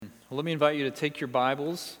Let me invite you to take your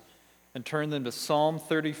Bibles and turn them to Psalm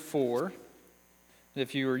 34.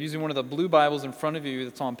 If you are using one of the blue Bibles in front of you,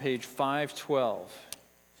 that's on page 512.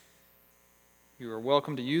 You are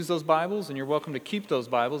welcome to use those Bibles, and you're welcome to keep those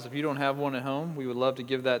Bibles. If you don't have one at home, we would love to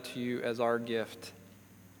give that to you as our gift.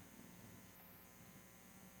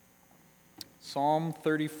 Psalm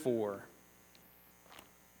 34.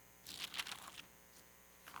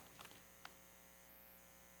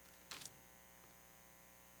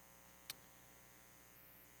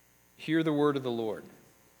 Hear the word of the Lord.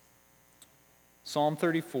 Psalm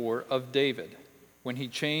 34 of David, when he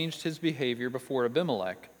changed his behavior before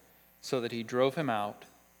Abimelech, so that he drove him out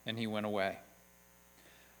and he went away.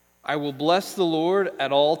 I will bless the Lord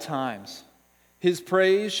at all times. His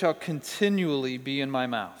praise shall continually be in my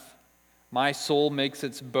mouth. My soul makes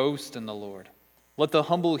its boast in the Lord. Let the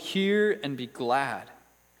humble hear and be glad.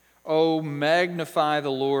 Oh, magnify the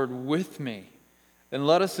Lord with me, and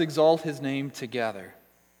let us exalt his name together.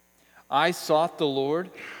 I sought the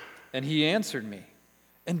Lord, and he answered me,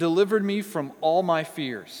 and delivered me from all my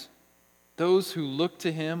fears. Those who look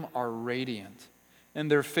to him are radiant,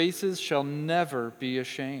 and their faces shall never be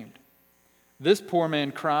ashamed. This poor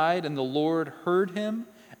man cried, and the Lord heard him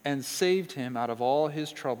and saved him out of all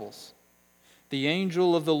his troubles. The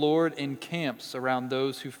angel of the Lord encamps around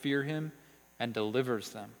those who fear him and delivers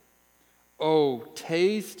them. Oh,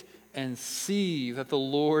 taste and see that the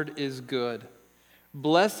Lord is good.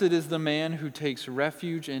 Blessed is the man who takes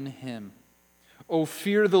refuge in him. O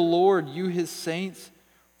fear the Lord, you his saints,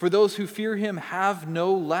 for those who fear him have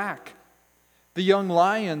no lack. The young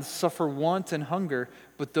lions suffer want and hunger,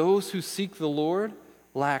 but those who seek the Lord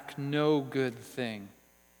lack no good thing.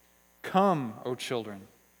 Come, O children,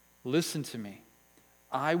 listen to me.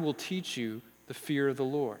 I will teach you the fear of the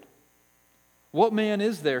Lord. What man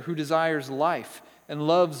is there who desires life and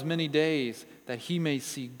loves many days that he may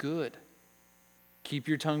see good? Keep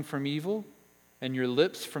your tongue from evil and your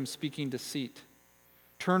lips from speaking deceit.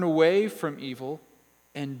 Turn away from evil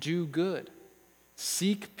and do good.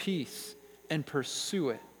 Seek peace and pursue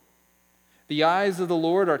it. The eyes of the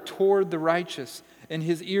Lord are toward the righteous, and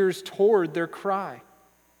his ears toward their cry.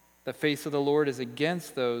 The face of the Lord is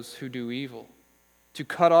against those who do evil, to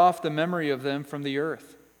cut off the memory of them from the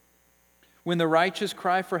earth. When the righteous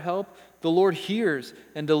cry for help, the Lord hears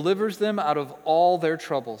and delivers them out of all their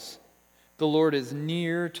troubles. The Lord is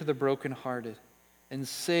near to the brokenhearted and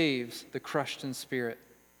saves the crushed in spirit.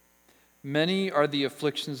 Many are the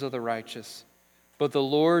afflictions of the righteous, but the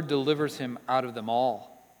Lord delivers him out of them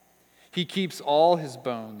all. He keeps all his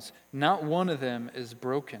bones, not one of them is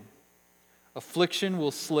broken. Affliction will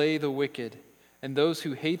slay the wicked, and those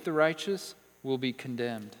who hate the righteous will be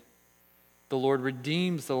condemned. The Lord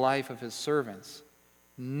redeems the life of his servants.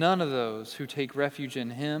 None of those who take refuge in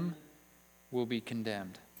him will be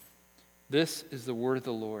condemned. This is the word of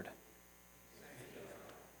the Lord.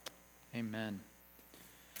 Amen.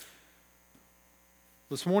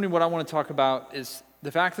 This morning, what I want to talk about is the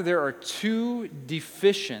fact that there are two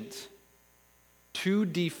deficient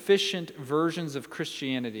versions of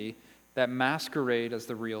Christianity that masquerade as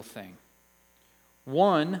the real thing.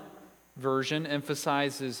 One version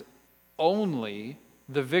emphasizes only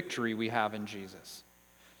the victory we have in Jesus,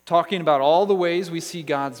 talking about all the ways we see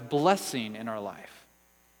God's blessing in our life.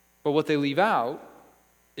 But what they leave out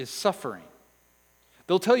is suffering.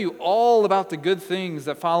 They'll tell you all about the good things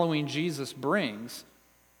that following Jesus brings,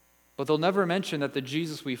 but they'll never mention that the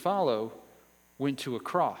Jesus we follow went to a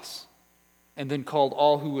cross and then called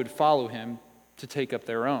all who would follow him to take up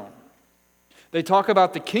their own. They talk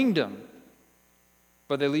about the kingdom,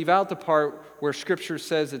 but they leave out the part where Scripture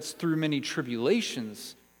says it's through many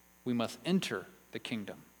tribulations we must enter the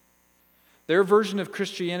kingdom. Their version of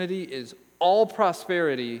Christianity is all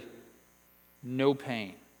prosperity, no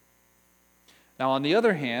pain. Now, on the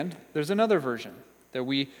other hand, there's another version that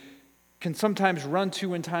we can sometimes run to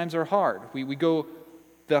when times are hard. We go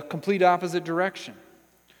the complete opposite direction.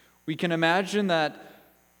 We can imagine that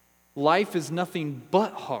life is nothing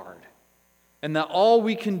but hard, and that all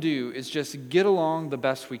we can do is just get along the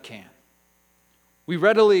best we can. We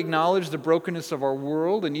readily acknowledge the brokenness of our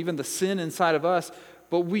world and even the sin inside of us,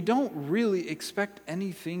 but we don't really expect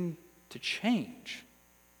anything to change.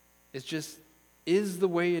 It just is the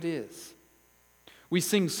way it is. We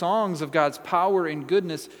sing songs of God's power and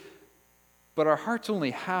goodness, but our hearts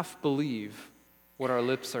only half believe what our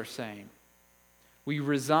lips are saying. We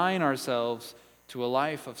resign ourselves to a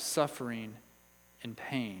life of suffering and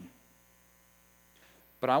pain.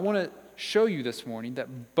 But I want to show you this morning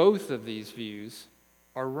that both of these views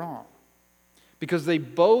are wrong, because they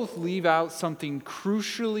both leave out something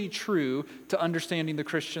crucially true to understanding the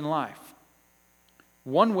Christian life.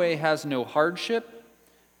 One way has no hardship,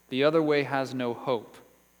 the other way has no hope.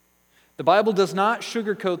 The Bible does not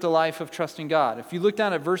sugarcoat the life of trusting God. If you look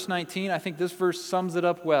down at verse 19, I think this verse sums it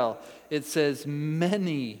up well. It says,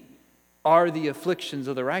 "Many are the afflictions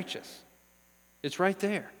of the righteous." It's right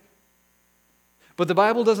there. But the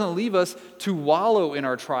Bible doesn't leave us to wallow in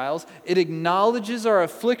our trials. It acknowledges our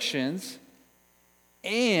afflictions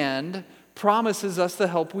and promises us the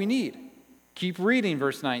help we need. Keep reading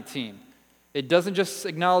verse 19. It doesn't just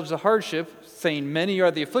acknowledge the hardship, saying many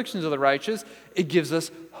are the afflictions of the righteous. It gives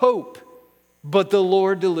us hope. But the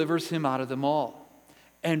Lord delivers him out of them all.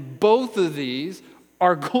 And both of these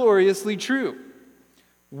are gloriously true.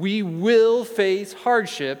 We will face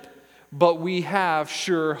hardship, but we have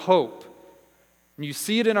sure hope. And you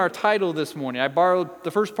see it in our title this morning. I borrowed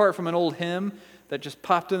the first part from an old hymn that just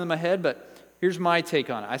popped into my head, but here's my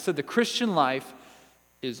take on it. I said the Christian life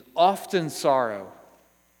is often sorrow,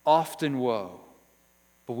 often woe,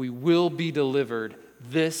 but we will be delivered.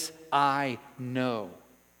 This I know.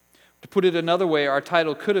 To put it another way, our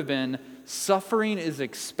title could have been, Suffering is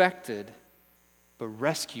expected, but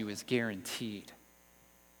rescue is guaranteed.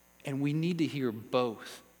 And we need to hear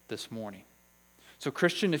both this morning. So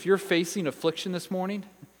Christian, if you're facing affliction this morning,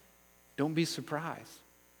 don't be surprised.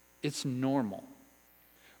 It's normal.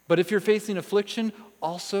 But if you're facing affliction,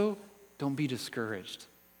 also don't be discouraged,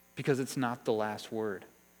 because it's not the last word.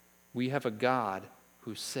 We have a God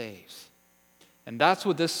who saves. And that's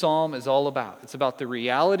what this psalm is all about. It's about the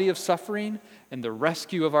reality of suffering and the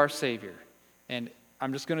rescue of our Savior. And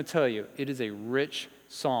I'm just going to tell you, it is a rich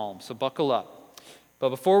psalm, so buckle up. But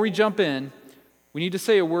before we jump in, we need to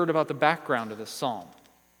say a word about the background of this psalm.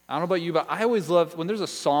 I don't know about you, but I always love, when there's a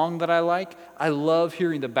song that I like, I love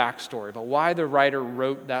hearing the backstory about why the writer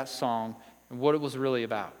wrote that song and what it was really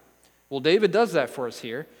about. Well, David does that for us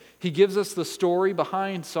here. He gives us the story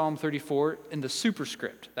behind Psalm 34 in the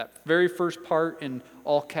superscript, that very first part in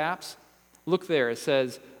all caps. Look there, it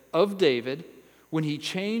says, "Of David, when he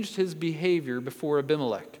changed his behavior before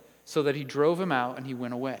Abimelech, so that he drove him out and he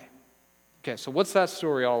went away." Okay, so what's that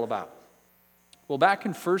story all about? Well, back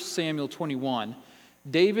in 1 Samuel 21,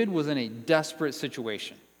 David was in a desperate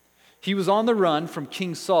situation. He was on the run from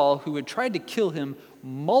King Saul, who had tried to kill him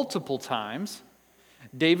multiple times.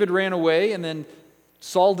 David ran away, and then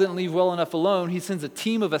Saul didn't leave well enough alone. He sends a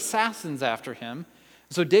team of assassins after him.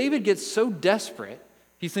 So David gets so desperate,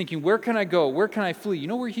 he's thinking, where can I go? Where can I flee? You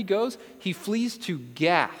know where he goes? He flees to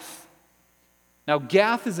Gath. Now,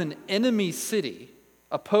 Gath is an enemy city,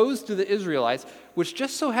 opposed to the Israelites, which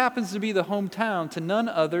just so happens to be the hometown to none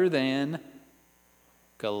other than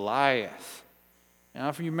Goliath. Now,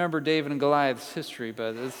 if you remember David and Goliath's history,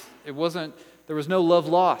 but there was no love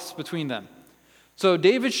lost between them. So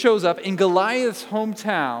David shows up in Goliath's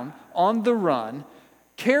hometown on the run,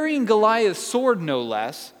 carrying Goliath's sword no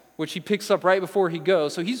less, which he picks up right before he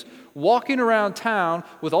goes. So he's walking around town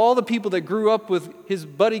with all the people that grew up with his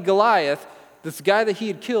buddy Goliath, this guy that he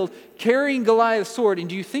had killed, carrying Goliath's sword. And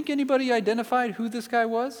do you think anybody identified who this guy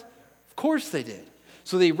was? Of course they did.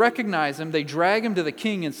 So they recognize him, they drag him to the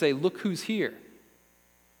king and say, "Look who's here."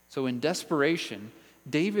 So in desperation,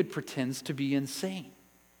 David pretends to be insane.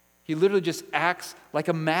 He literally just acts like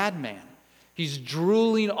a madman. He's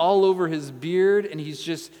drooling all over his beard, and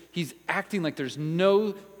he's acting like there's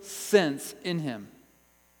no sense in him.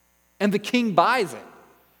 And the king buys it.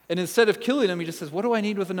 And instead of killing him, he just says, "What do I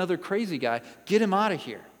need with another crazy guy? Get him out of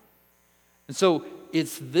here." And so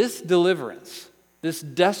it's this deliverance, this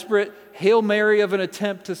desperate Hail Mary of an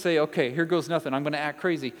attempt to say, okay, here goes nothing, I'm going to act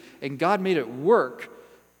crazy. And God made it work.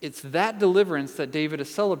 It's that deliverance that David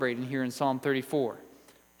is celebrating here in Psalm 34.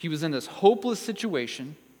 He was in this hopeless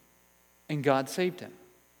situation, and God saved him,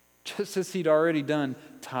 just as he'd already done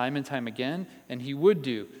time and time again, and he would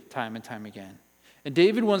do time and time again. And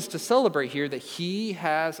David wants to celebrate here that he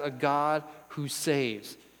has a God who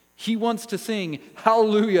saves. He wants to sing,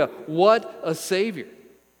 "Hallelujah, what a Savior."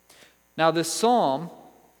 Now this psalm,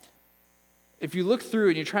 if you look through it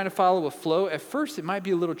and you're trying to follow a flow, at first it might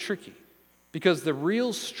be a little tricky, because the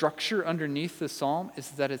real structure underneath this psalm is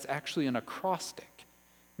that it's actually an acrostic,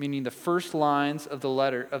 meaning the first lines of the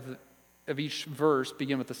letter of each verse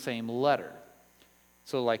begin with the same letter.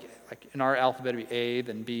 So like in our alphabet, it'd be A,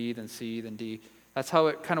 then B, then C, then D. That's how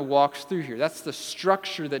it kind of walks through here. That's the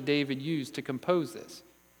structure that David used to compose this.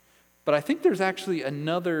 But I think there's actually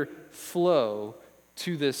another flow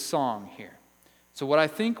to this song here. So what I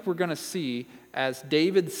think we're going to see as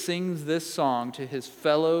David sings this song to his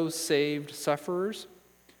fellow saved sufferers,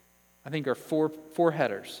 I think are four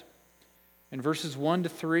headers. In verses 1 to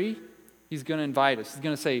 3, he's going to invite us. He's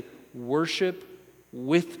going to say, "Worship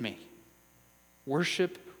with me.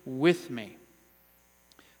 Worship with me."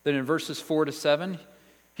 Then in verses 4 to 7,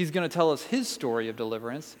 he's going to tell us his story of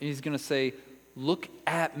deliverance. And he's going to say, look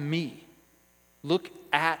at me. Look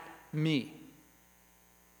at me.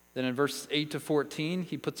 Then in verses 8 to 14,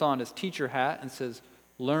 he puts on his teacher hat and says,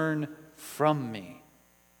 learn from me.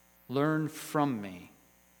 Learn from me.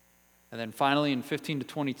 And then finally in 15 to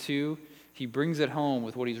 22, he brings it home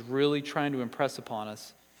with what he's really trying to impress upon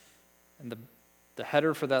us. And the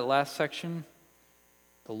header for that last section,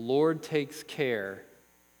 the Lord takes care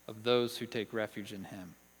of those who take refuge in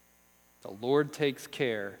him. The Lord takes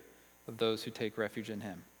care of those who take refuge in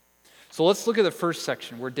him. So let's look at the first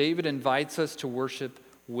section where David invites us to worship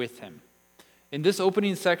with him. In this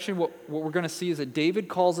opening section, what we're going to see is that David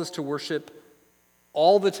calls us to worship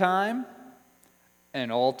all the time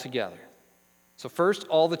and all together. So first,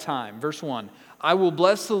 all the time. Verse 1, I will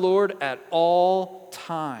bless the Lord at all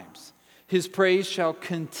times. His praise shall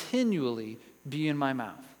continually be in my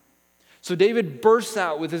mouth. So David bursts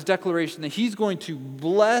out with his declaration that he's going to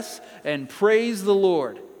bless and praise the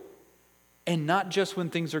Lord. And not just when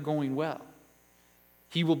things are going well.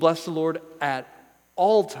 He will bless the Lord at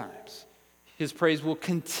all times. His praise will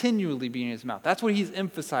continually be in his mouth. That's what he's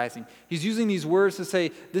emphasizing. He's using these words to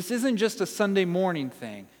say, this isn't just a Sunday morning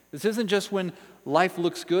thing. This isn't just when life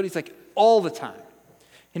looks good. He's like, all the time.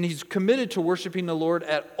 And he's committed to worshiping the Lord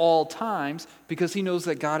at all times because he knows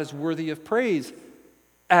that God is worthy of praise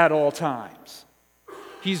at all times.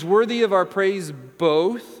 He's worthy of our praise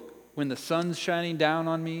both when the sun's shining down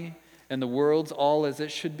on me and the world's all as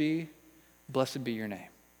it should be. Blessed be your name.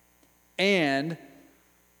 And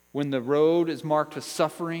when the road is marked with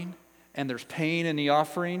suffering and there's pain in the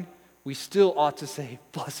offering, we still ought to say,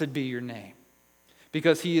 blessed be your name.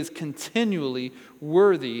 Because he is continually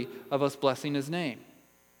worthy of us blessing his name.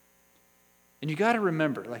 And you got to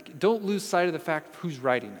remember, don't lose sight of the fact of who's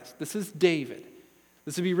writing this. This is David.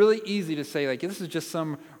 This would be really easy to say, this is just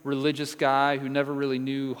some religious guy who never really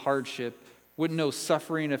knew hardship, wouldn't know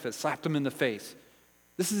suffering if it slapped him in the face.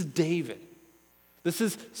 This is David. This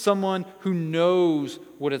is someone who knows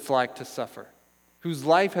what it's like to suffer, whose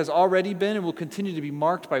life has already been and will continue to be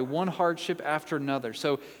marked by one hardship after another.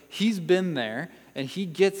 So he's been there and he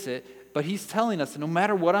gets it, but he's telling us that no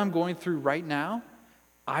matter what I'm going through right now,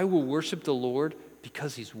 I will worship the Lord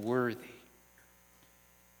because he's worthy.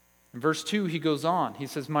 In verse 2, he goes on. He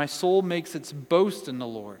says, my soul makes its boast in the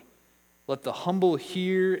Lord. Let the humble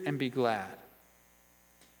hear and be glad.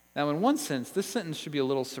 Now, in one sense, this sentence should be a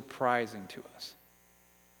little surprising to us.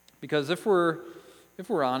 Because if we're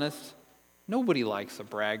honest, nobody likes a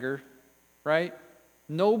bragger, right?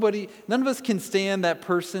 None of us can stand that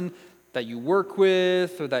person that you work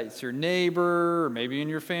with, or that's your neighbor, or maybe in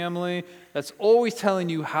your family, that's always telling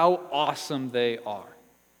you how awesome they are.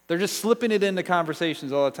 They're just slipping it into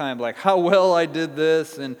conversations all the time, like how well I did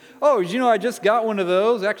this, and I just got one of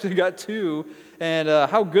those, actually got two, and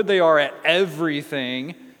how good they are at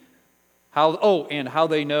everything. And how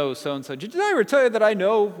they know so-and-so. Did I ever tell you that I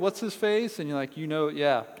know what's his face? And you're like,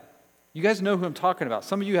 yeah. You guys know who I'm talking about.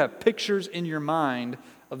 Some of you have pictures in your mind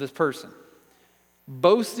of this person.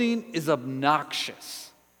 Boasting is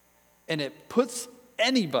obnoxious. And it puts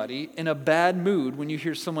anybody in a bad mood when you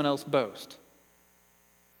hear someone else boast.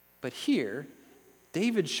 But here,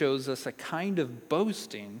 David shows us a kind of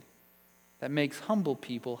boasting that makes humble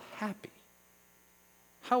people happy.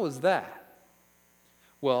 How is that?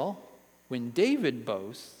 Well, when David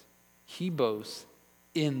boasts, he boasts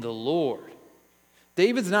in the Lord.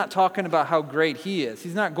 David's not talking about how great he is.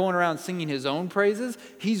 He's not going around singing his own praises.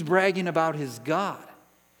 He's bragging about his God.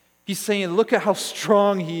 He's saying, look at how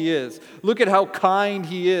strong he is. Look at how kind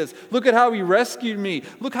he is. Look at how he rescued me.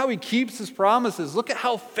 Look how he keeps his promises. Look at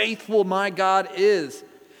how faithful my God is.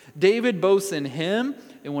 David boasts in him,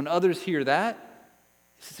 and when others hear that,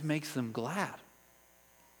 it just makes them glad.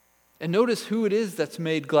 And notice who it is that's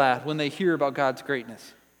made glad when they hear about God's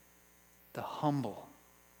greatness. The humble.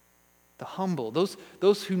 The humble.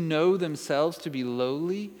 Those who know themselves to be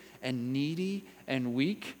lowly and needy and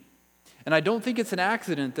weak. And I don't think it's an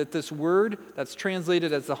accident that this word that's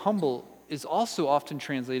translated as the humble is also often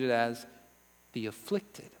translated as the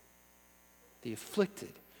afflicted. The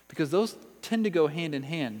afflicted. Because those tend to go hand in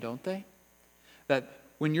hand, don't they? That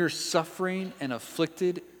when you're suffering and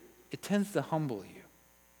afflicted, it tends to humble you.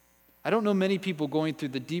 I don't know many people going through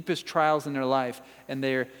the deepest trials in their life and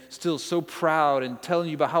they're still so proud and telling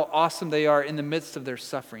you about how awesome they are in the midst of their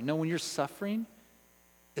suffering. No, when you're suffering,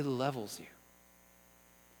 it levels you.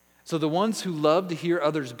 So the ones who love to hear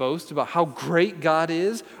others boast about how great God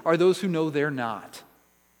is are those who know they're not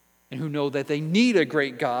and who know that they need a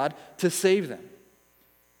great God to save them.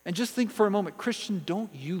 And just think for a moment, Christian, don't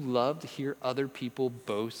you love to hear other people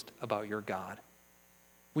boast about your God?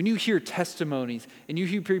 When you hear testimonies and you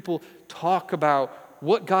hear people talk about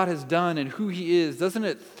what God has done and who He is, doesn't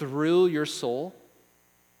it thrill your soul?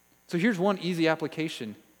 So here's one easy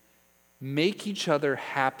application. Make each other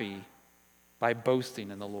happy by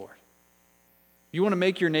boasting in the Lord. You want to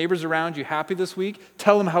make your neighbors around you happy this week?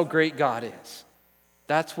 Tell them how great God is.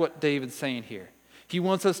 That's what David's saying here. He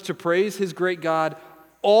wants us to praise His great God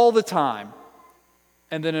all the time.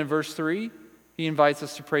 And then in verse 3, he invites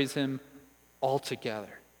us to praise Him all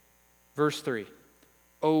together. Verse 3,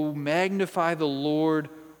 "Oh, magnify the Lord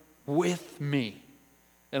with me,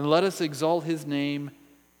 and let us exalt His name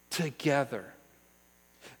together."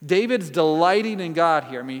 David's delighting in God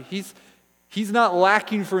here. I mean, he's not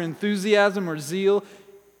lacking for enthusiasm or zeal,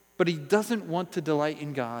 but he doesn't want to delight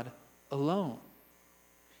in God alone.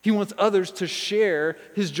 He wants others to share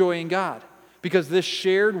his joy in God, because this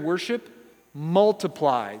shared worship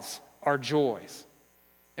multiplies our joys.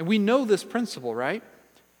 And we know this principle, right?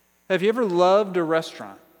 Have you ever loved a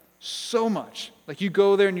restaurant so much? Like you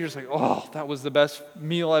go there and you're just like, oh, that was the best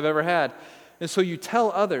meal I've ever had. And so you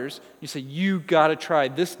tell others, you say, you got to try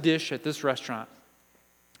this dish at this restaurant.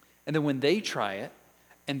 And then when they try it,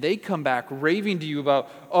 and they come back raving to you about,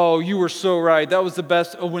 oh, you were so right, that was the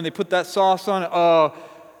best. Oh, when they put that sauce on it, oh,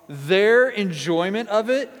 their enjoyment of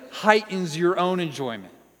it heightens your own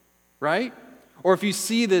enjoyment, right? Or if you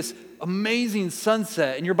see this amazing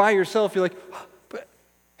sunset and you're by yourself, you're like, but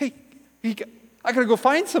hey, I got to go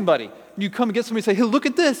find somebody. And you come and get somebody and say, hey, look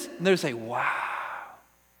at this. And they say, wow.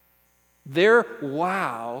 Their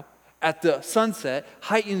wow at the sunset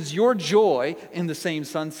heightens your joy in the same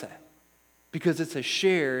sunset, because it's a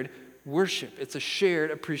shared worship. It's a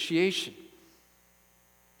shared appreciation.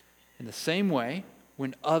 In the same way,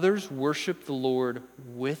 when others worship the Lord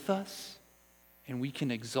with us and we can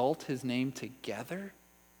exalt His name together,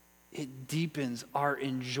 it deepens our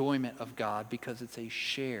enjoyment of God because it's a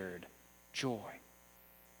shared joy.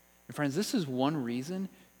 And friends, this is one reason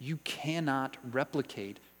you cannot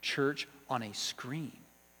replicate church on a screen.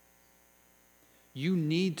 You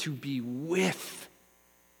need to be with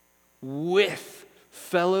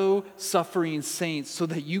fellow suffering saints so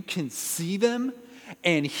that you can see them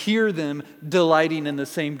and hear them delighting in the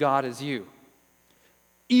same God as you,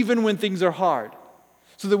 even when things are hard.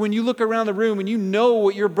 So that when you look around the room and you know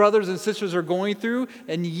what your brothers and sisters are going through,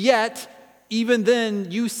 and yet, even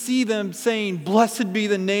then, you see them saying, blessed be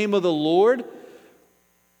the name of the Lord,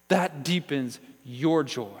 that deepens your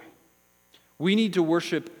joy. We need to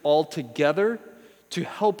worship all together to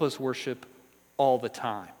help us worship all the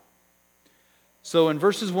time. So in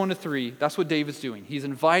verses 1 to 3, that's what David's doing. He's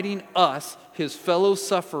inviting us, his fellow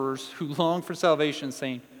sufferers who long for salvation,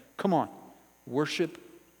 saying, come on, worship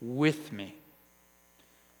with me.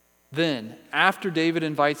 Then, after David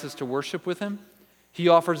invites us to worship with him, he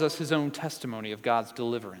offers us his own testimony of God's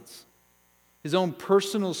deliverance, his own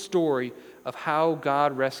personal story of how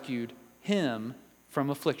God rescued him from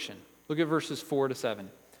affliction. Look at verses 4 to 7.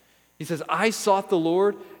 He says, I sought the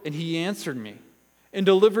Lord, and He answered me and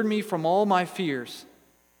delivered me from all my fears.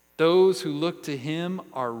 Those who look to Him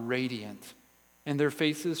are radiant, and their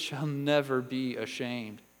faces shall never be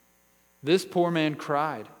ashamed. This poor man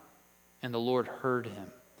cried, and the Lord heard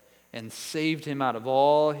him and saved him out of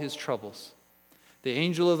all his troubles. The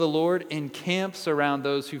angel of the Lord encamps around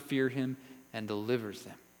those who fear Him and delivers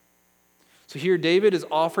them. So here David is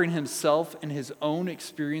offering himself and his own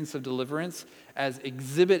experience of deliverance as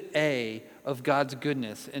exhibit A of God's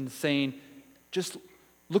goodness and saying, just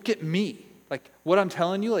look at me. Like what I'm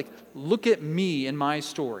telling you, like look at me and my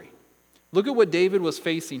story. Look at what David was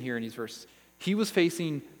facing here in these verses. He was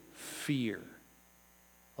facing fear.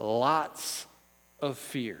 Lots of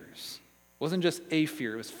fears. It wasn't just a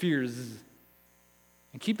fear, it was fears.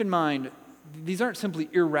 And keep in mind, these aren't simply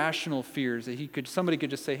irrational fears that somebody could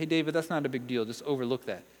just say, hey, David, that's not a big deal. Just overlook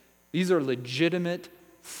that. These are legitimate,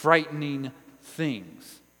 frightening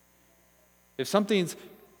things. If something's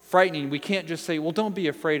frightening, we can't just say, well, don't be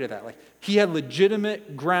afraid of that. Like he had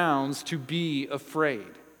legitimate grounds to be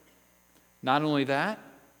afraid. Not only that,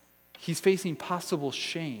 he's facing possible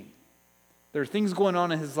shame. There are things going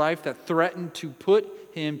on in his life that threaten to put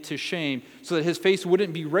him to shame so that his face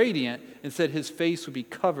wouldn't be radiant. Instead, his face would be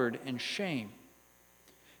covered in shame.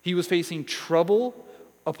 He was facing trouble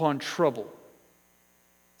upon trouble.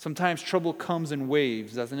 Sometimes trouble comes in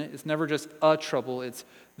waves, doesn't it? It's never just a trouble. It's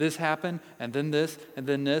this happened, and then this, and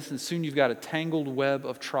then this, and soon you've got a tangled web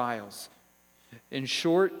of trials. In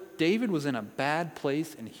short, David was in a bad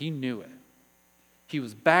place, and he knew it. He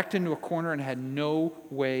was backed into a corner and had no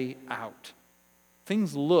way out.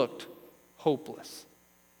 Things looked hopeless.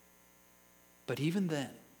 But even then,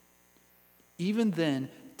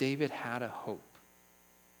 David had a hope.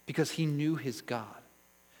 because he knew his God.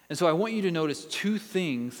 And so I want you to notice two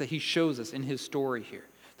things that he shows us in his story here.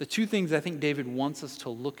 The two things I think David wants us to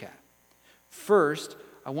look at. First,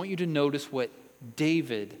 I want you to notice what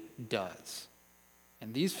David does.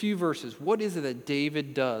 In these few verses, what is it that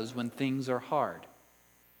David does when things are hard?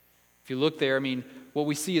 If you look there, what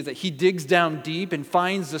we see is that he digs down deep and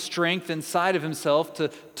finds the strength inside of himself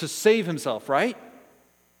to save himself, right?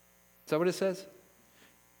 Is that what it says?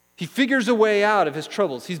 He figures a way out of his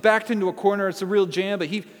troubles. He's backed into a corner, it's a real jam, but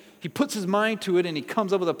he puts his mind to it and he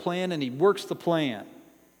comes up with a plan and he works the plan.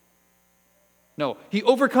 No, he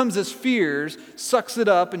overcomes his fears, sucks it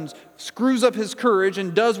up and screws up his courage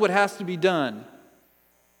and does what has to be done.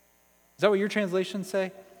 Is that what your translations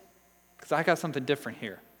say? Because I got something different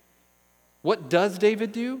here. What does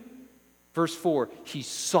David do? Verse 4, he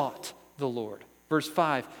sought the Lord. Verse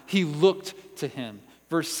 5, he looked to him.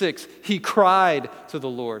 Verse 6, he cried to the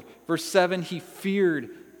Lord. Verse 7, he feared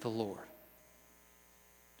the Lord.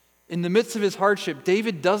 In the midst of his hardship,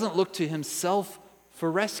 David doesn't look to himself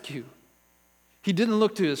for rescue. He didn't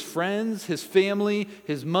look to his friends, his family,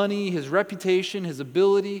 his money, his reputation, his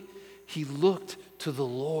ability. He looked to the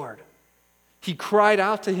Lord. He cried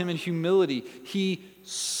out to him in humility. He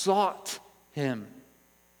sought him.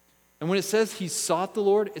 And when it says he sought the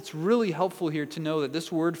Lord, it's really helpful here to know that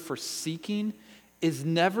this word for seeking is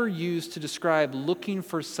never used to describe looking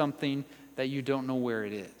for something that you don't know where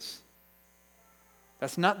it is.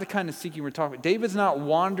 That's not the kind of seeking we're talking about. David's not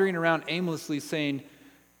wandering around aimlessly saying,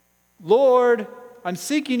 Lord, I'm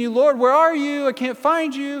seeking you. Lord, where are you? I can't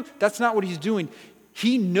find you. That's not what he's doing.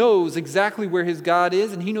 He knows exactly where his God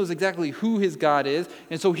is, and he knows exactly who his God is.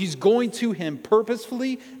 And so he's going to him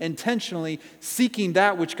purposefully, intentionally, seeking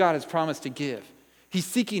that which God has promised to give. He's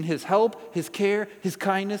seeking his help, his care, his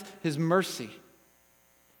kindness, his mercy.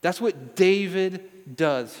 That's what David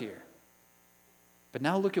does here. But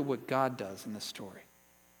now look at what God does in this story.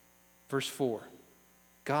 Verse 4,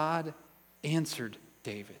 God answered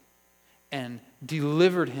David and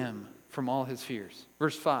delivered him from all his fears.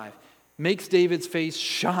 Verse 5, makes David's face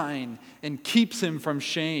shine and keeps him from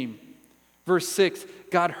shame. Verse 6,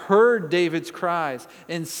 God heard David's cries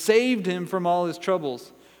and saved him from all his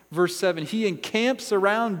troubles. Verse 7, he encamps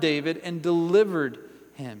around David and delivered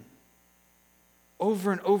him.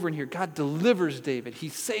 Over and over in here, God delivers David. He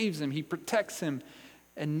saves him. He protects him.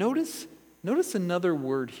 And notice another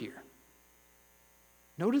word here.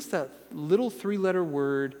 Notice that little 3-letter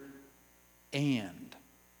word, and.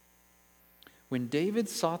 When David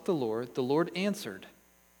sought the Lord answered,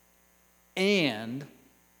 and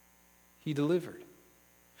he delivered.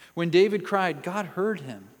 When David cried, God heard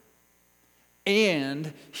him,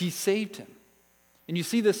 and he saved him. And you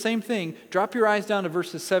see the same thing. Drop your eyes down to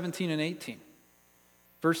verses 17 and 18.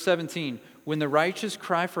 Verse 17, when the righteous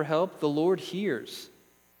cry for help, the Lord hears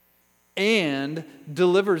and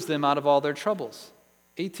delivers them out of all their troubles.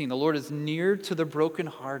 18, the Lord is near to the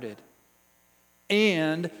brokenhearted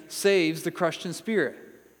and saves the crushed in spirit.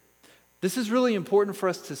 This is really important for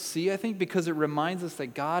us to see, I think, because it reminds us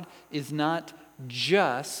that God is not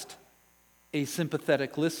just a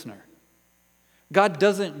sympathetic listener. God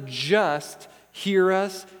doesn't just hear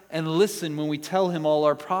us and listen when we tell him all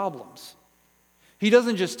our problems. He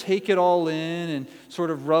doesn't just take it all in and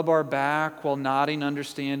sort of rub our back while nodding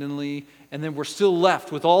understandingly, and then we're still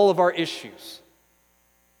left with all of our issues.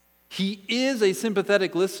 He is a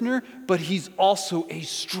sympathetic listener, but he's also a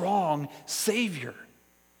strong Savior.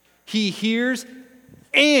 He hears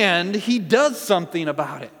and he does something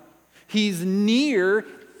about it. He's near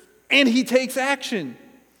and he takes action.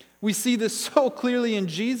 We see this so clearly in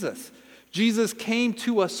Jesus. Jesus came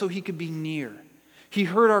to us so he could be near. He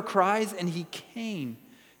heard our cries and he came.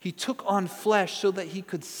 He took on flesh so that he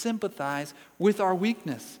could sympathize with our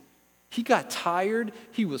weakness. He got tired,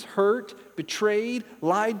 he was hurt, betrayed,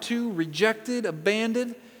 lied to, rejected,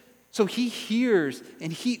 abandoned. So he hears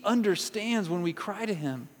and he understands when we cry to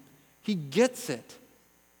him. He gets it.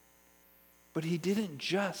 But he didn't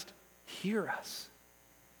just hear us.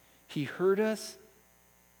 He heard us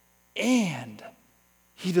and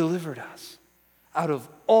he delivered us out of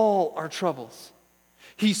all our troubles.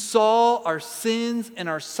 He saw our sins and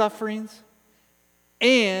our sufferings,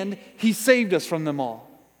 and he saved us from them all.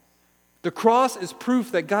 The cross is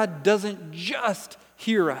proof that God doesn't just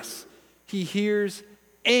hear us. He hears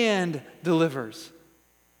and delivers.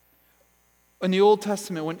 In the Old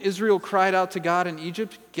Testament, when Israel cried out to God in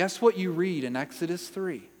Egypt, guess what you read in Exodus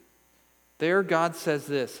 3? There God says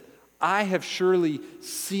this, I have surely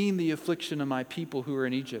seen the affliction of my people who are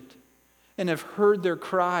in Egypt, and have heard their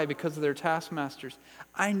cry because of their taskmasters.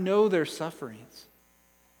 I know their sufferings.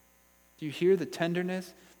 Do you hear the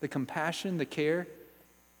tenderness, the compassion, the care?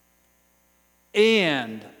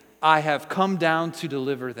 and I have come down to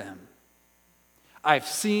deliver them. I've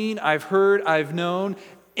seen, I've heard, I've known,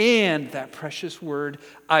 and that precious word,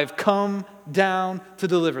 I've come down to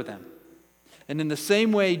deliver them. And in the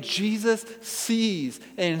same way, Jesus sees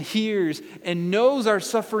and hears and knows our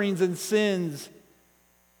sufferings and sins,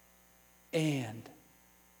 and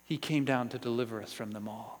he came down to deliver us from them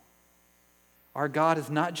all. Our God is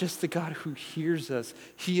not just the God who hears us,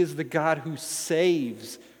 he is the God who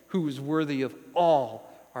saves, who is worthy of all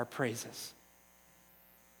our praises.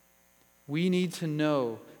 We need to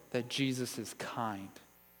know that Jesus is kind.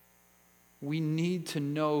 We need to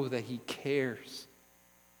know that he cares.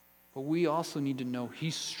 But we also need to know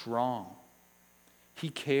he's strong. He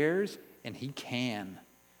cares and he can.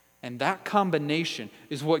 And that combination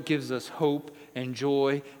is what gives us hope and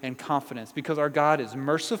joy and confidence, because our God is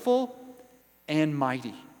merciful and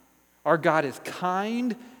mighty. Our God is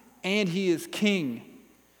kind and he is king.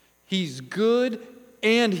 He's good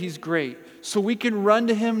and he's great. So we can run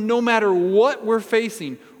to him no matter what we're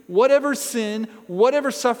facing. Whatever sin,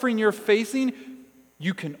 whatever suffering you're facing,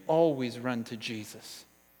 you can always run to Jesus.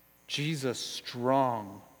 Jesus,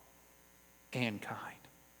 strong and kind.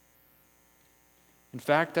 In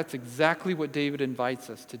fact, that's exactly what David invites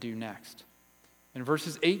us to do next. In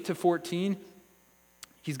verses 8 to 14,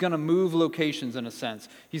 he's going to move locations in a sense.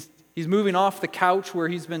 He's moving off the couch where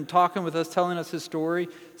he's been talking with us, telling us his story,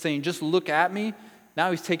 saying, just look at me.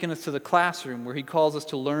 Now he's taking us to the classroom where he calls us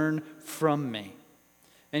to learn from me.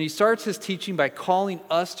 And he starts his teaching by calling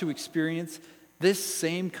us to experience this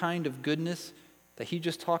same kind of goodness that he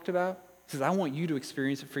just talked about. He says, I want you to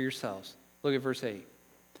experience it for yourselves. Look at verse 8.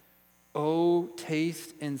 Oh,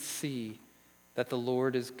 taste and see that the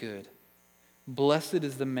Lord is good. Blessed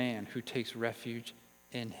is the man who takes refuge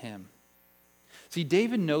in him. See,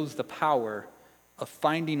 David knows the power of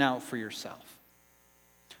finding out for yourself.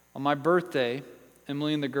 On my birthday,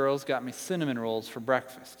 Emily and the girls got me cinnamon rolls for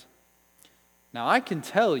breakfast. Now, I can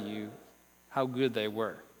tell you how good they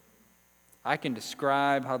were. I can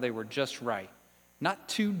describe how they were just right. Not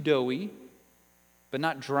too doughy, but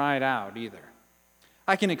not dried out either.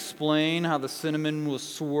 I can explain how the cinnamon was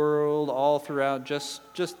swirled all throughout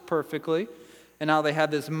just perfectly, and how they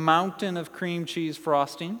had this mountain of cream cheese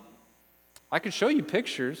frosting. I could show you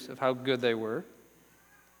pictures of how good they were.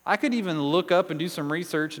 I could even look up and do some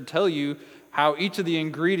research and tell you how each of the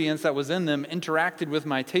ingredients that was in them interacted with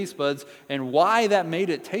my taste buds and why that made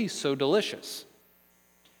it taste so delicious.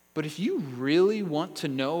 But if you really want to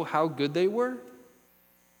know how good they were,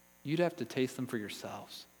 you'd have to taste them for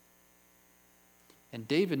yourselves. And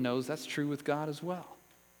David knows that's true with God as well.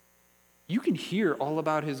 You can hear all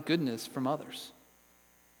about his goodness from others.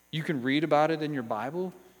 You can read about it in your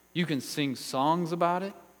Bible. You can sing songs about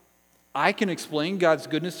it. I can explain God's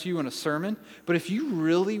goodness to you in a sermon. But if you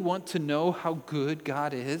really want to know how good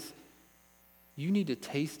God is, you need to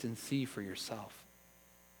taste and see for yourself.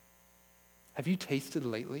 Have you tasted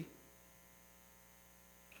lately?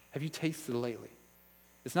 Have you tasted lately?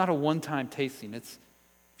 It's not a one-time tasting. It's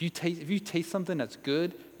if you taste something that's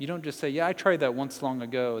good, you don't just say, yeah, I tried that once long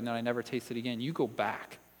ago and then I never tasted it again. You go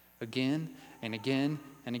back again and again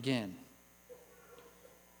and again.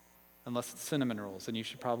 Unless it's cinnamon rolls, then you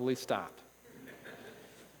should probably stop.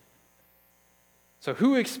 So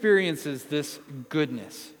who experiences this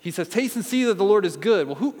goodness? He says, taste and see that the Lord is good.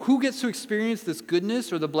 Well, who gets to experience this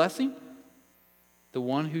goodness or the blessing? The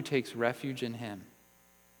one who takes refuge in him.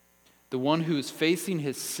 The one who is facing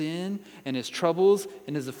his sin and his troubles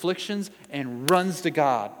and his afflictions and runs to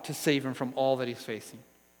God to save him from all that he's facing.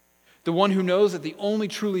 The one who knows that the only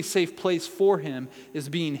truly safe place for him is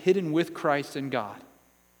being hidden with Christ in God.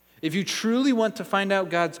 If you truly want to find out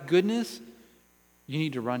God's goodness, you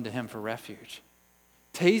need to run to him for refuge.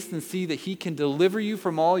 Taste and see that he can deliver you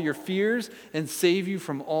from all your fears and save you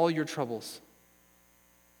from all your troubles.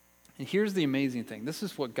 And here's the amazing thing. This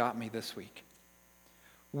is what got me this week.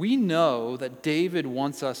 We know that David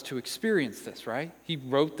wants us to experience this, right? He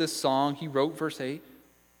wrote this song. He wrote verse 8.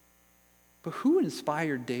 But who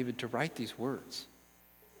inspired David to write these words?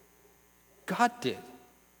 God did.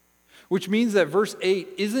 Which means that verse 8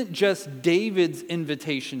 isn't just David's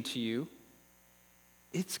invitation to you.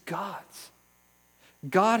 It's God's.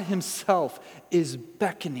 God himself is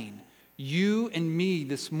beckoning you and me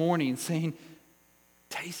this morning, saying,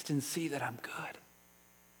 taste and see that I'm good.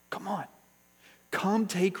 Come on. Come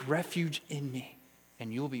take refuge in me,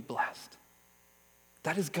 and you'll be blessed.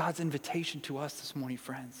 That is God's invitation to us this morning,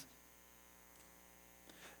 friends.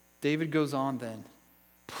 David goes on then,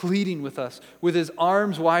 pleading with us, with his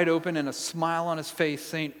arms wide open and a smile on his face,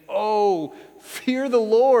 saying, oh, fear the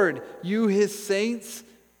Lord, you his saints,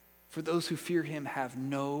 for those who fear him have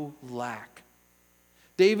no lack.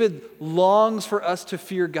 David longs for us to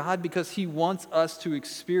fear God because he wants us to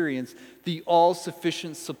experience the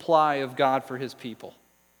all-sufficient supply of God for his people.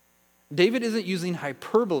 David isn't using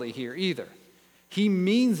hyperbole here either. He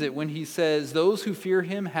means it when he says, those who fear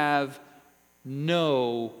him have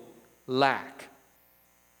no lack.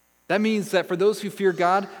 That means that for those who fear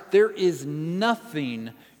God, there is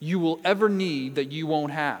nothing you will ever need that you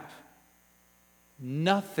won't have.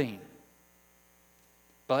 Nothing.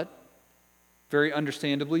 But, very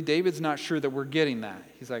understandably, David's not sure that we're getting that.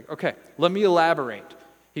 He's like, okay, let me elaborate.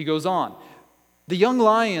 He goes on. The young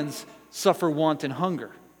lions suffer want and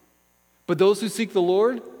hunger, but those who seek the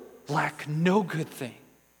Lord lack no good thing.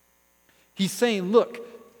 He's saying, look,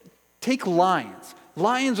 take lions.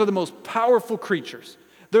 Lions are the most powerful creatures.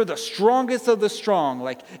 They're the strongest of the strong.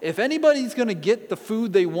 Like, if anybody's going to get the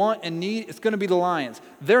food they want and need, it's going to be the lions.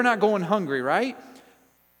 They're not going hungry, right?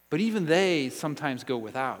 But even they sometimes go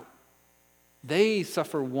without. They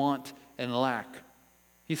suffer want and lack.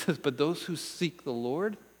 He says, but those who seek the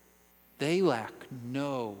Lord, they lack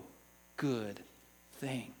no good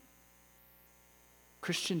thing.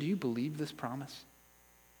 Christian, do you believe this promise?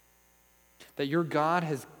 That your God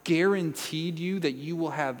has guaranteed you that you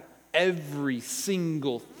will have every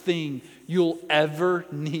single thing you'll ever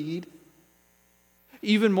need?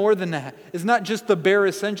 Even more than that, it's not just the bare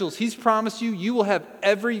essentials. He's promised you will have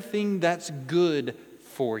everything that's good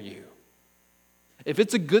for you. If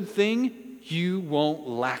it's a good thing, you won't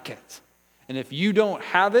lack it. And if you don't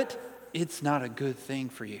have it, it's not a good thing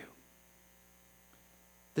for you.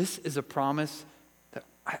 This is a promise that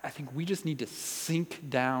I think we just need to sink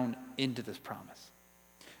down into this promise.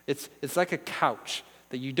 It's like a couch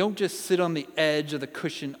that you don't just sit on the edge of the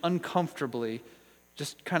cushion uncomfortably,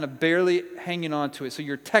 just kind of barely hanging on to it. So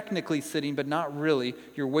you're technically sitting, but not really.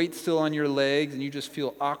 Your weight's still on your legs, and you just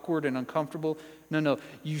feel awkward and uncomfortable. No.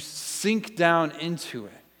 You sink down into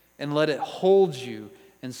it and let it hold you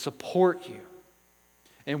and support you.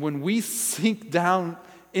 And when we sink down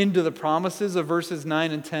into the promises of verses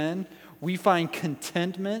 9 and 10, we find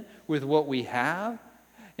contentment with what we have,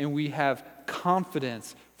 and we have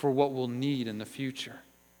confidence for what we'll need in the future.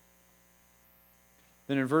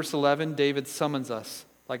 Then in verse 11, David summons us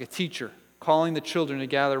like a teacher, calling the children to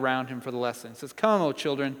gather around him for the lesson. He says, "Come, O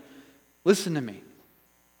children, listen to me.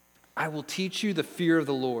 I will teach you the fear of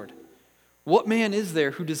the Lord. What man is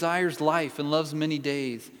there who desires life and loves many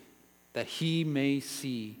days, that he may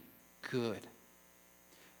see good?"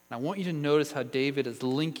 And I want you to notice how David is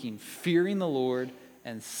linking fearing the Lord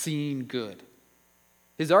and seeing good.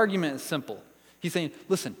 His argument is simple. He's saying,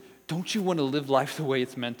 listen, don't you want to live life the way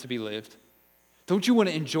it's meant to be lived? Don't you want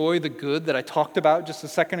to enjoy the good that I talked about just a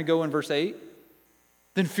second ago in verse 8?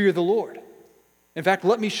 Then fear the Lord. In fact,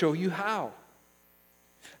 let me show you how.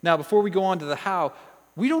 Now, before we go on to the how,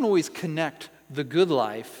 we don't always connect the good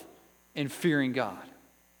life and fearing God.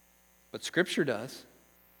 But Scripture does.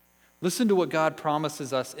 Listen to what God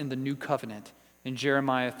promises us in the new covenant in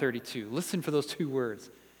Jeremiah 32. Listen for those two words.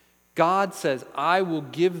 God says, "I will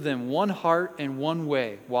give them one heart and one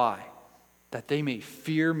way." Why? That they may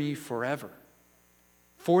fear me forever,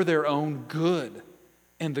 for their own good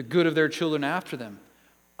and the good of their children after them.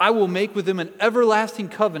 I will make with them an everlasting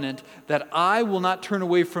covenant, that I will not turn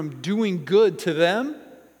away from doing good to them,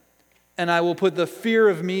 and I will put the fear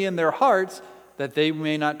of me in their hearts, that they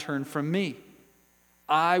may not turn from me.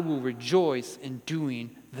 I will rejoice in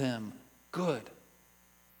doing them good.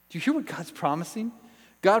 Do you hear what God's promising?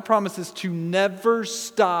 God promises to never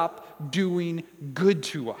stop doing good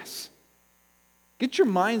to us. Get your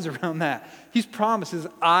minds around that. He promises,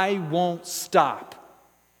 I won't stop.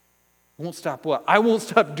 Won't stop what? I won't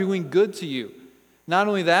stop doing good to you. Not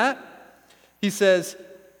only that, he says,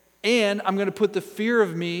 and I'm going to put the fear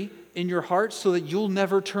of me in your heart so that you'll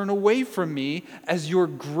never turn away from me as your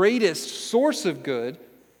greatest source of good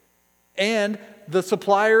and the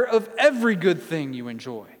supplier of every good thing you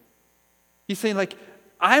enjoy. He's saying, like,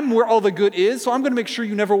 I'm where all the good is, so I'm going to make sure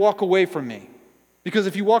you never walk away from me. Because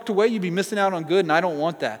if you walked away, you'd be missing out on good, and I don't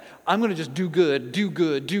want that. I'm going to just do good,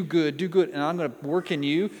 and I'm going to work in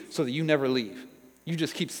you so that you never leave. You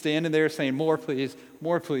just keep standing there saying, more please,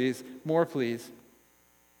 more please, more please.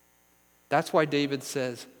 That's why David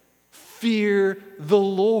says, fear the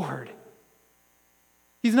Lord.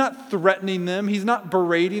 He's not threatening them. He's not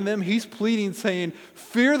berating them. He's pleading, saying,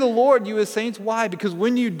 fear the Lord, you as saints. Why? Because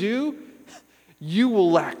when you do, you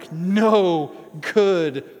will lack no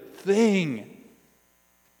good thing.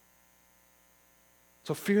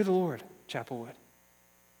 So fear the Lord, Chapelwood.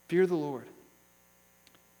 Fear the Lord.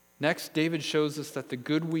 Next, David shows us that the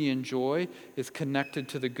good we enjoy is connected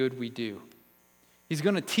to the good we do. He's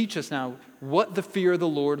going to teach us now what the fear of the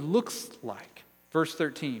Lord looks like. Verse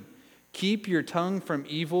 13, keep your tongue from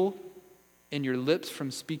evil and your lips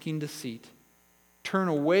from speaking deceit. Turn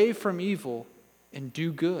away from evil and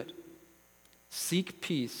do good. Seek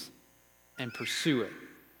peace and pursue it.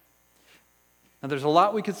 Now there's a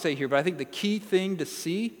lot we could say here, but I think the key thing to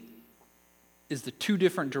see is the two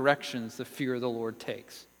different directions the fear of the Lord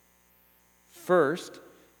takes. First,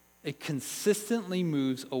 it consistently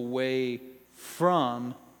moves away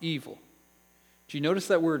from evil. Do you notice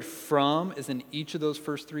that word from is in each of those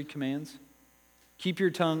first three commands? Keep your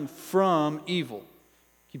tongue from evil.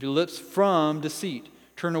 Keep your lips from deceit.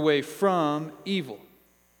 Turn away from evil.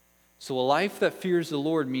 So a life that fears the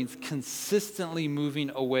Lord means consistently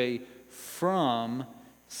moving away from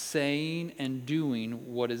saying and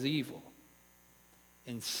doing what is evil.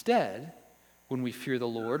 Instead, when we fear the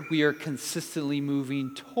Lord, we are consistently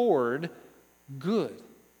moving toward good.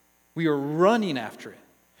 We are running after it.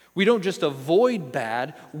 We don't just avoid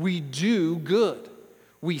bad, we do good.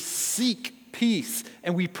 We seek peace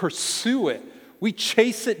and we pursue it. We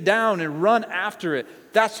chase it down and run after it.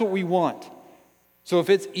 That's what we want. So if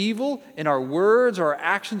it's evil in our words or our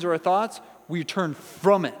actions or our thoughts, we turn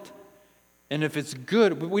from it. And if it's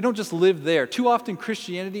good, we don't just live there. Too often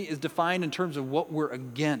Christianity is defined in terms of what we're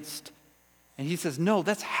against. And he says, no,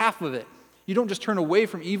 that's half of it. You don't just turn away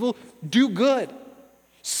from evil, do good.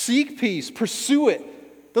 Seek peace, pursue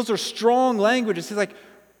it. Those are strong languages. He's like,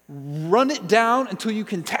 run it down until you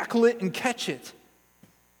can tackle it and catch it.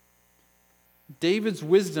 David's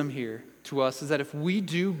wisdom here to us is that if we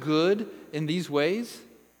do good in these ways,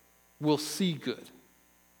 we'll see good.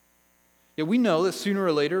 Yet we know that sooner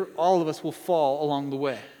or later, all of us will fall along the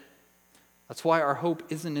way. That's why our hope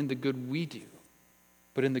isn't in the good we do,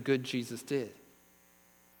 but in the good Jesus did.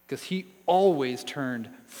 Because he always turned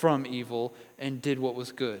from evil and did what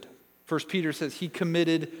was good. 1 Peter says he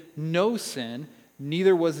committed no sin,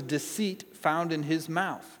 neither was deceit found in his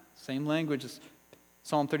mouth. Same language as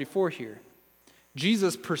Psalm 34 here.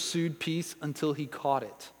 Jesus pursued peace until he caught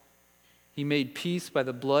it. He made peace by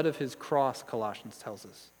the blood of his cross, Colossians tells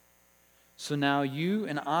us. So now you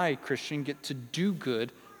and I, Christian, get to do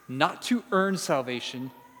good, not to earn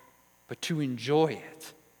salvation, but to enjoy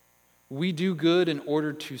it. We do good in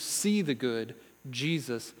order to see the good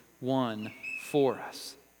Jesus won for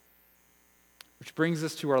us. Which brings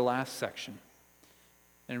us to our last section.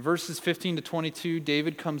 In verses 15 to 22,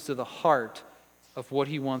 David comes to the heart of what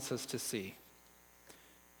he wants us to see.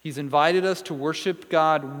 He's invited us to worship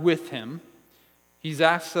God with him. He's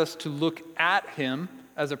asked us to look at him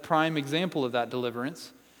as a prime example of that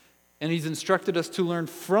deliverance. And he's instructed us to learn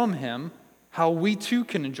from him how we too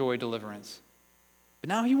can enjoy deliverance. But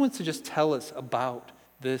now he wants to just tell us about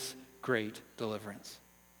this great deliverance.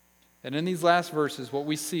 And in these last verses, what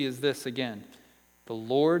we see is this again. The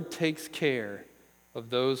Lord takes care of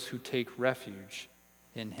those who take refuge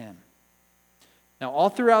in him. Now, all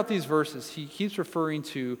throughout these verses, he keeps referring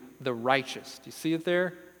to the righteous. Do you see it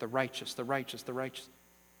there? The righteous, the righteous, the righteous.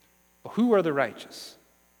 Well, who are the righteous?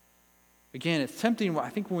 Again, it's tempting. I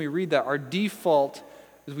think when we read that, our default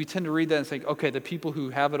is we tend to read that and say, okay, the people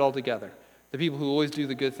who have it all together, the people who always do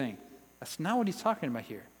the good thing. That's not what he's talking about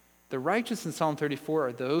here. The righteous in Psalm 34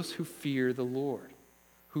 are those who fear the Lord,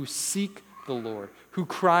 who seek the Lord, who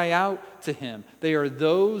cry out to him. They are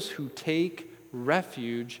those who take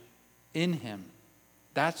refuge in him.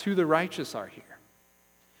 That's who the righteous are here.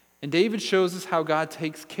 And David shows us how God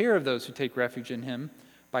takes care of those who take refuge in him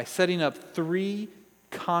by setting up three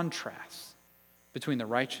contrasts between the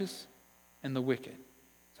righteous and the wicked.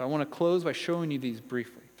 So I want to close by showing you these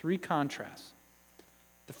briefly. Three contrasts.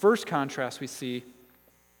 The first contrast we see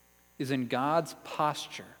is in God's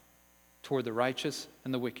posture toward the righteous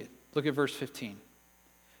and the wicked. Look at verse 15.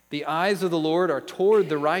 The eyes of the Lord are toward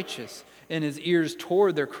the righteous, and his ears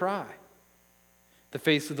toward their cry. The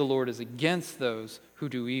face of the Lord is against those who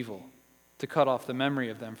do evil, to cut off the memory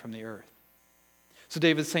of them from the earth. So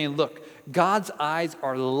David's saying, look, God's eyes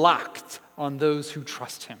are locked on those who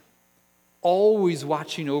trust him, always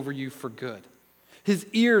watching over you for good. His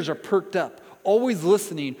ears are perked up, always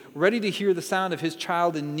listening, ready to hear the sound of his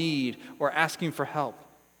child in need or asking for help.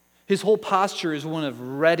 His whole posture is one of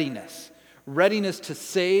readiness to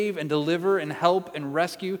save and deliver and help and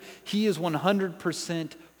rescue. He is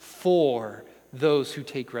 100% for those who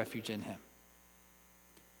take refuge in him.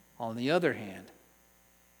 On the other hand,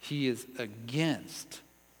 he is against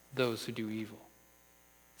those who do evil.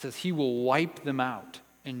 It says he will wipe them out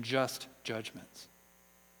in just judgments.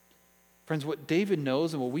 Friends, what David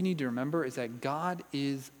knows and what we need to remember is that God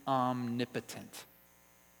is omnipotent.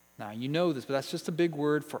 Now, you know this, but that's just a big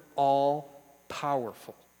word for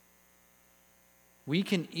all-powerful. We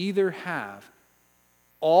can either have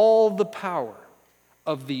all the power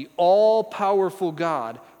of the all-powerful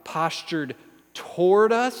God postured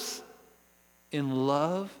toward us in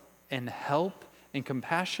love and help and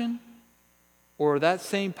compassion, or that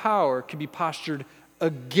same power could be postured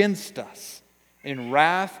against us in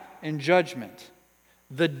wrath and judgment.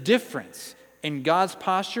 The difference in God's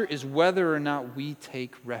posture is whether or not we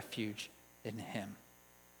take refuge in Him.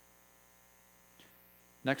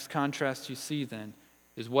 Next contrast you see then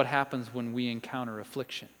is what happens when we encounter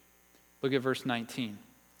affliction. Look at verse 19.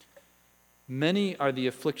 Many are the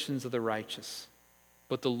afflictions of the righteous,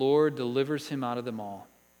 but the Lord delivers him out of them all.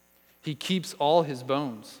 He keeps all his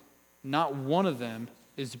bones. Not one of them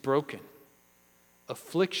is broken.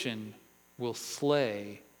 Affliction will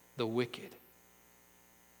slay the wicked.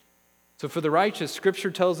 So for the righteous,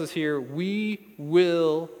 Scripture tells us here, we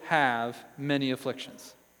will have many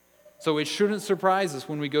afflictions. So it shouldn't surprise us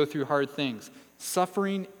when we go through hard things.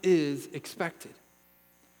 Suffering is expected.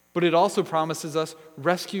 But it also promises us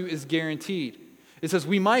rescue is guaranteed. It says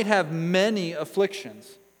we might have many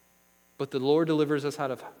afflictions, but the Lord delivers us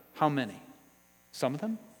out of how many? Some of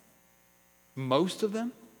them? Most of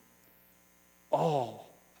them? All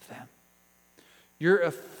of them. Your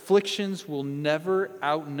afflictions will never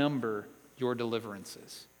outnumber your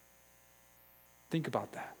deliverances. Think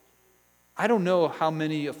about that. I don't know how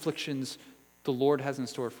many afflictions the Lord has in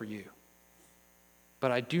store for you.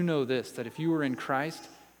 But I do know this, that if you are in Christ,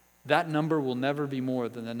 that number will never be more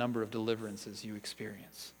than the number of deliverances you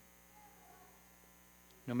experience.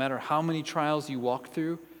 No matter how many trials you walk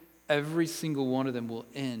through, every single one of them will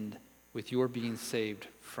end with your being saved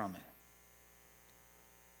from it.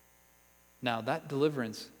 Now, that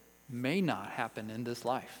deliverance may not happen in this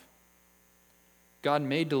life. God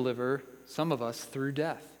may deliver some of us through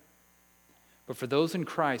death. But for those in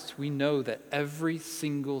Christ, we know that every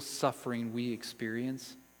single suffering we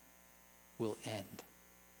experience will end.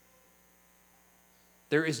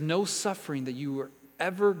 There is no suffering that you are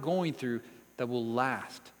ever going through that will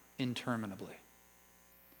last interminably.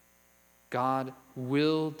 God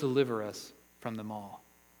will deliver us from them all.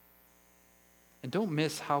 And don't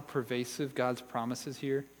miss how pervasive God's promise is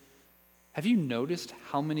here. Have you noticed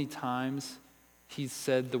how many times He's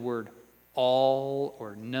said the word all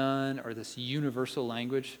or none or this universal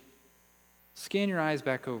language? Scan your eyes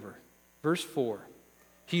back over. Verse 4,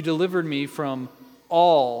 He delivered me from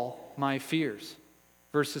all my fears.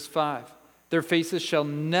 Verses 5, their faces shall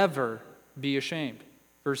never be ashamed.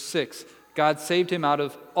 Verse 6, God saved him out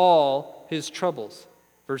of all his troubles.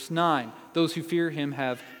 Verse 9, those who fear him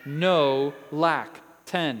have no lack.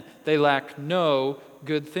 10, they lack no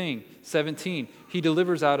good thing. 17, he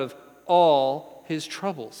delivers out of all his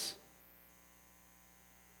troubles.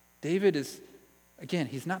 David is, again,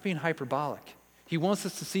 he's not being hyperbolic. He wants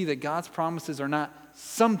us to see that God's promises are not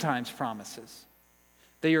sometimes promises.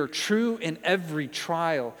 They are true in every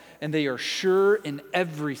trial, and they are sure in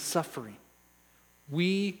every suffering.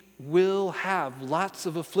 We will have lots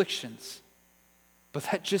of afflictions, but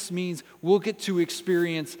that just means we'll get to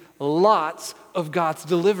experience lots of God's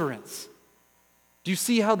deliverance. Do you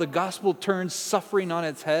see how the gospel turns suffering on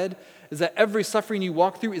its head? Is that every suffering you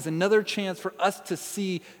walk through is another chance for us to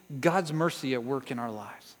see God's mercy at work in our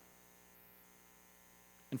lives.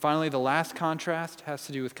 And finally, the last contrast has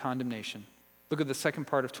to do with condemnation. Look at the second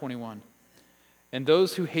part of 21. And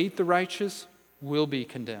those who hate the righteous will be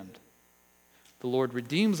condemned. The Lord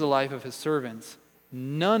redeems the life of his servants.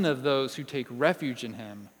 None of those who take refuge in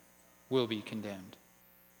him will be condemned.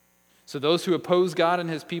 So those who oppose God and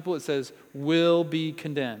his people, it says, will be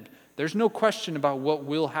condemned. There's no question about what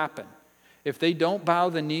will happen. If they don't bow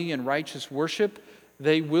the knee in righteous worship,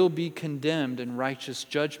 they will be condemned in righteous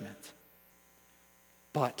judgment.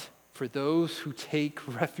 But for those who take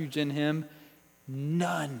refuge in him,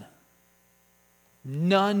 none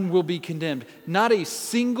will be condemned. Not a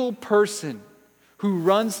single person who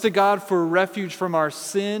runs to God for refuge from our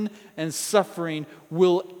sin and suffering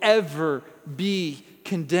will ever be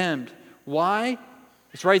condemned. Why?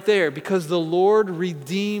 It's right there. Because the Lord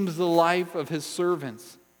redeems the life of his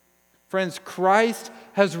servants. Friends, Christ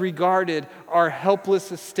has regarded our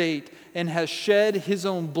helpless estate and has shed his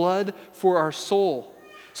own blood for our soul.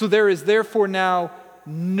 So there is therefore now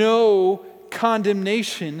no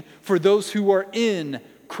condemnation for those who are in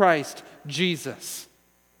Christ Jesus.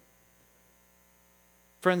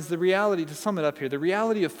 Friends, the reality, to sum it up here, the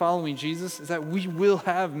reality of following Jesus is that we will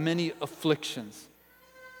have many afflictions.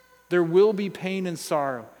 There will be pain and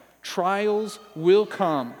sorrow. Trials will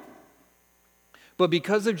come. But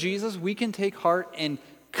because of Jesus, we can take heart and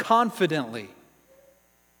confidently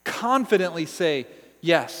say,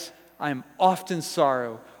 yes, I am often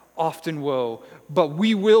sorrow, often woe, but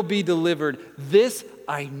we will be delivered. This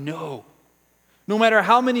I know. No matter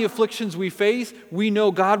how many afflictions we face, we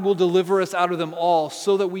know God will deliver us out of them all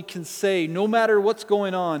so that we can say, no matter what's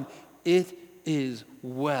going on, it is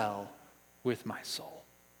well with my soul.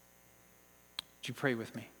 Would you pray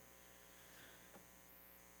with me?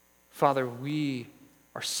 Father, we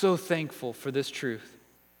are so thankful for this truth.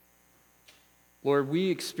 Lord, we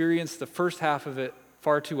experience the first half of it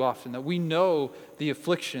far too often, that we know the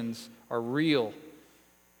afflictions are real.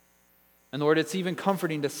 And Lord, it's even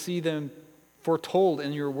comforting to see them foretold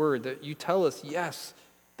in your word, that you tell us, yes,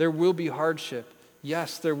 there will be hardship.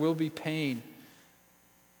 Yes, there will be pain.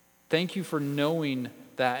 Thank you for knowing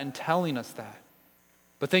that and telling us that.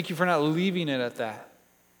 But thank you for not leaving it at that,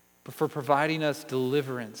 but for providing us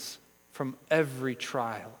deliverance from every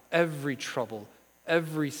trial, every trouble,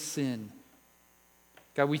 every sin.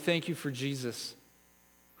 God, we thank you for Jesus,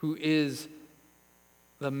 who is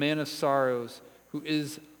the man of sorrows, who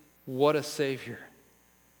is what a Savior.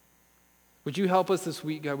 Would you help us this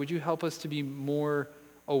week, God? Would you help us to be more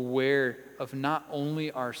aware of not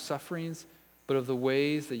only our sufferings, but of the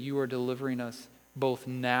ways that you are delivering us both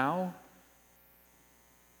now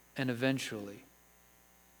and eventually.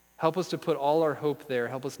 Help us to put all our hope there.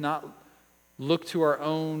 Help us not look to our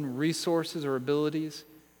own resources or abilities,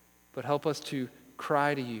 but help us to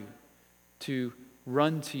cry to you, to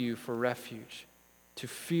run to you for refuge, to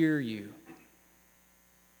fear you,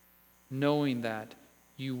 knowing that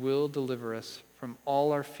you will deliver us from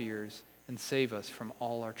all our fears and save us from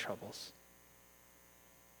all our troubles.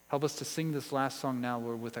 Help us to sing this last song now,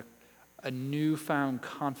 Lord, with a newfound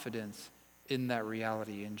confidence in that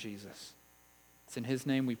reality in Jesus. It's in his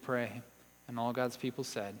name we pray, and all God's people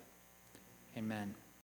said, amen.